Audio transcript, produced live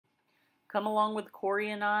Come along with Corey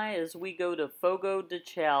and I as we go to Fogo de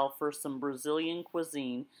Chao for some Brazilian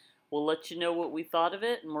cuisine. We'll let you know what we thought of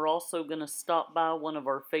it, and we're also going to stop by one of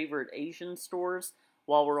our favorite Asian stores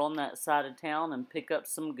while we're on that side of town and pick up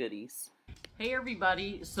some goodies. Hey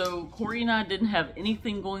everybody, so Corey and I didn't have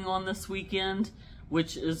anything going on this weekend,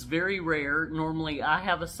 which is very rare. Normally I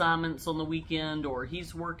have assignments on the weekend or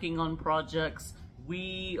he's working on projects.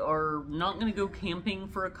 We are not going to go camping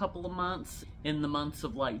for a couple of months in the months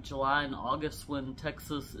of like July and August when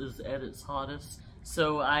Texas is at its hottest.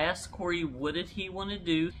 So I asked Corey what did he want to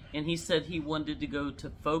do, and he said he wanted to go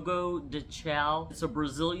to Fogo de Chao. It's a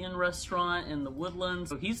Brazilian restaurant in the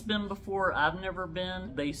Woodlands. So he's been before, I've never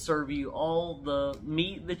been. They serve you all the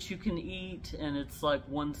meat that you can eat, and it's like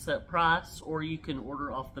one set price, or you can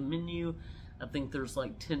order off the menu. I think there's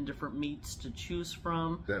like 10 different meats to choose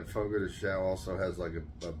from. That Fogo de Chao also has like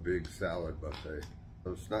a big salad buffet.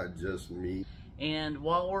 So it's not just meat. And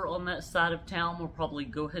while we're on that side of town, we'll probably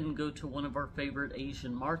go ahead and go to one of our favorite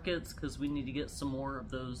Asian markets because we need to get some more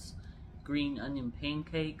of those green onion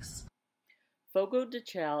pancakes. Fogo de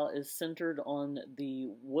Chao is centered on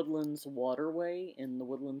the Woodlands waterway in the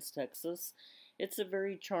Woodlands, Texas. It's a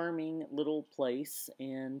very charming little place,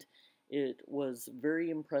 and it was very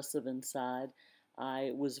impressive inside.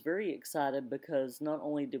 I was very excited because not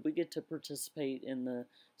only did we get to participate in the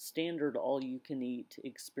standard all-you-can-eat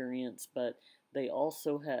experience, but they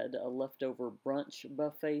also had a leftover brunch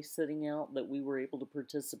buffet sitting out that we were able to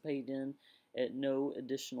participate in at no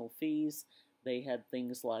additional fees. They had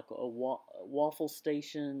things like a waffle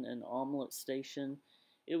station, an omelet station.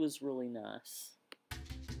 It was really nice.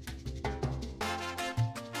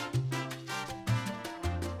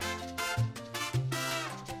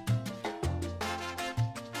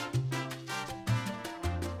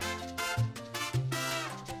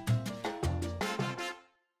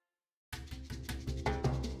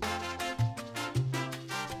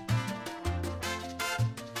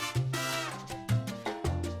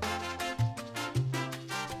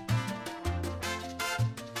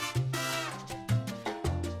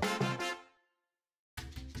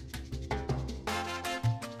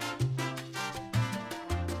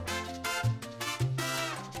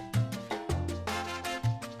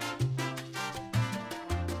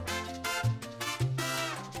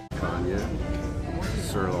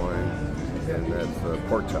 Sirloin, and that's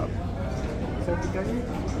pork chop.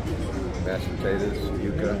 Mashed potatoes,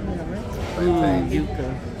 yuca, plantains. Yuca.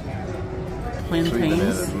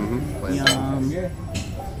 Plantains. Plantains. Yum.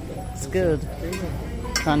 It's good.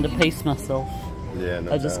 Trying to pace myself. Yeah,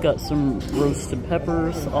 no I just got some roasted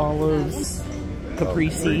peppers, olives,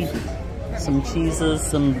 caprese, some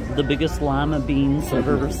cheeses, the biggest lima beans I've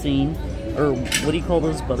ever seen. Or what do you call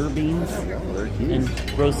those, butter beans? And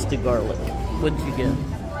roasted garlic. What did you get?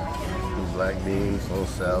 Black beans, little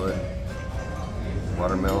salad,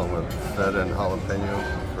 watermelon with feta and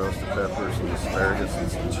jalapeno, roasted peppers, and asparagus,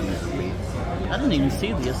 and some cheese and meat. I didn't even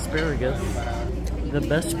see the asparagus. The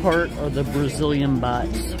best part are the Brazilian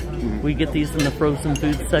bites. We get these in the frozen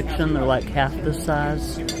food section. They're like half the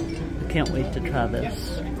size. I can't wait to try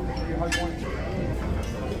this.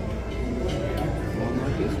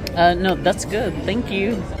 No, that's good. Thank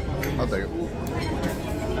you. I'll take it.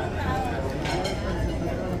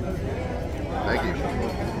 Thank you.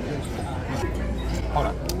 Hold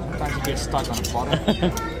on. Sometimes you get stuck on the bottom.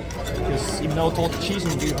 Because you melt all the cheese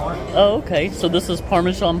and you do hard. Oh, okay. So this is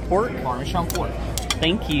Parmesan pork? Parmesan pork.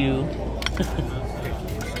 Thank you.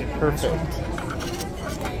 Perfect.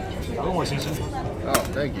 A little more season. Oh,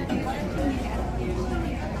 thank you.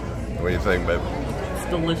 What do you think, babe? It's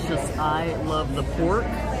delicious. I love the pork.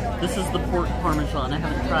 This is the pork Parmesan. I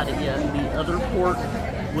haven't tried it yet. The other pork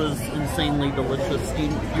was insanely delicious. Do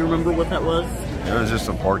you remember what that was? It was just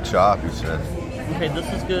a pork chop, you said. Okay, this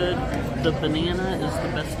is good. The banana is the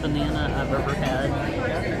best banana I've ever had.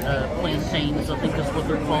 Plantains, I think is what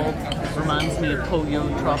they're called. Reminds me of Pollo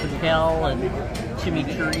Tropical and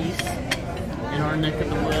chimichurris in our neck of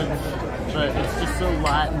the woods. But it's just so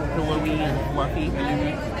light and pillowy and fluffy.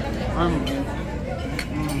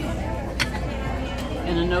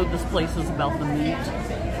 And I know this place is about the meat,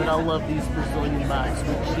 but I love these Brazilian bites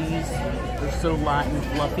with cheese. They're so light and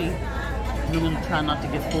fluffy. And I'm going to try not to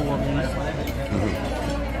get full on these.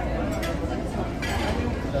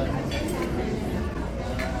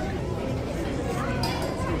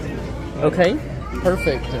 Okay,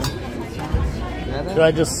 perfect. Do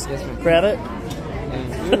I just grab it?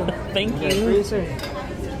 Thank you.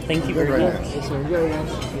 Thank you very much.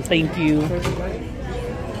 Thank you.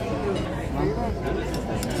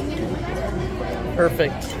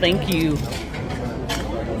 Perfect. Thank you.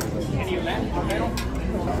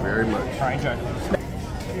 Very much. All right, enjoy.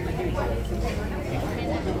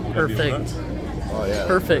 Perfect. Oh yeah.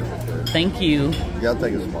 Perfect. Thank you. You gotta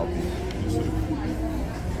take a small piece.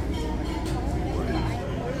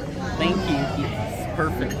 Thank you. Yes,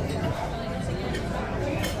 perfect.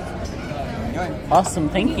 Awesome.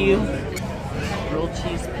 Thank you. Grilled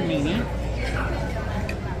cheese panini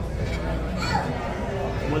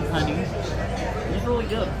with honey. It's really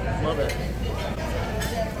good. Love it.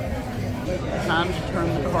 Time to turn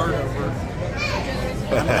the card over.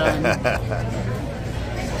 I'm done.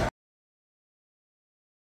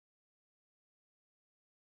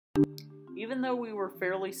 Even though we were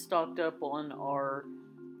fairly stocked up on our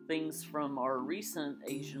things from our recent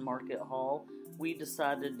Asian market haul, we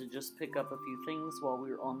decided to just pick up a few things while we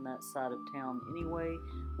were on that side of town anyway.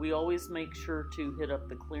 We always make sure to hit up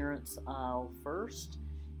the clearance aisle first,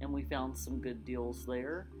 and we found some good deals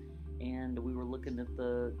there. And we were looking at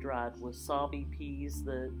the dried wasabi peas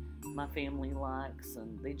that my family likes,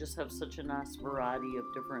 and they just have such a nice variety of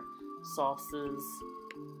different sauces.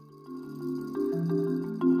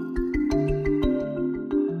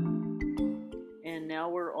 And now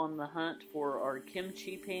we're on the hunt for our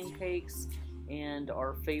kimchi pancakes and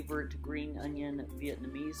our favorite green onion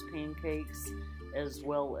Vietnamese pancakes, as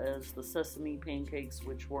well as the sesame pancakes,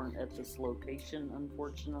 which weren't at this location,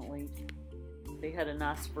 unfortunately. They had a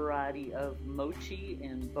nice variety of mochi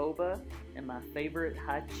and boba, and my favorite,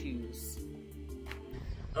 hot chews.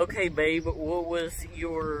 Okay, babe, what was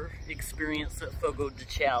your experience at Fogo de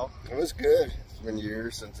Chao? It was good. It's been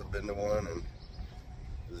years since I've been to one, and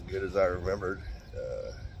as good as I remembered.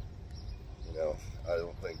 You know, I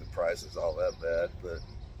don't think the price is all that bad, but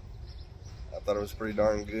I thought it was pretty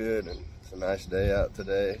darn good, and it's a nice day out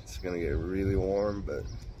today. It's gonna get really warm, but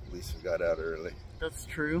at least we got out early. That's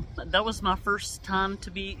true. That was my first time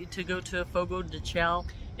to go to a Fogo de Chao.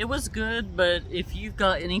 It was good, but if you've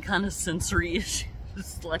got any kind of sensory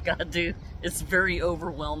issues like I do, it's very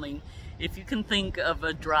overwhelming. If you can think of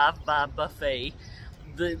a drive-by buffet,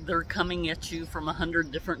 they're coming at you from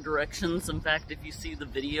 100 different directions. In fact, if you see the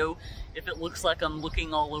video, if it looks like I'm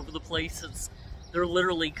looking all over the place, they're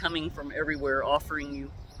literally coming from everywhere offering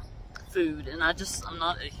you food. And I'm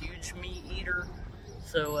not a huge meat eater,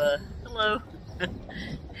 so hello.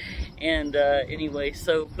 And anyway,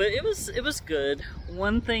 but it was good.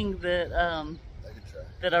 One thing that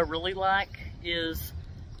I really like is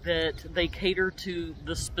that they cater to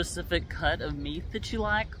the specific cut of meat that you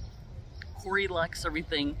like. Corey likes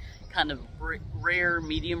everything kind of rare,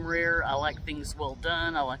 medium rare. I like things well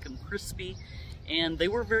done. I like them crispy. And they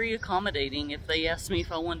were very accommodating. If they asked me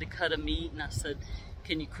if I wanted to cut a meat and I said,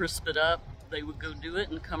 can you crisp it up, they would go do it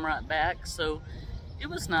and come right back. So it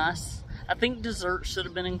was nice. I think dessert should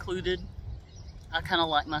have been included. I kind of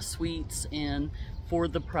like my sweets, and for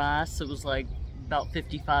the price, it was like about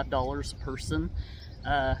 $55 a person.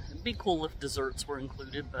 It'd be cool if desserts were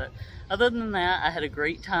included, but other than that, I had a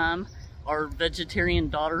great time. Our vegetarian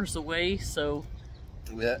daughter's away, so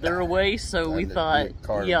they're away, so we thought,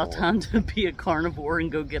 yeah, time to be a carnivore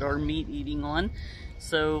and go get our meat eating on.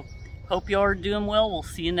 So hope y'all are doing well. We'll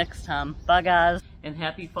see you next time. Bye, guys, and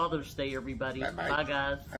happy Father's Day, everybody. Bye, guys.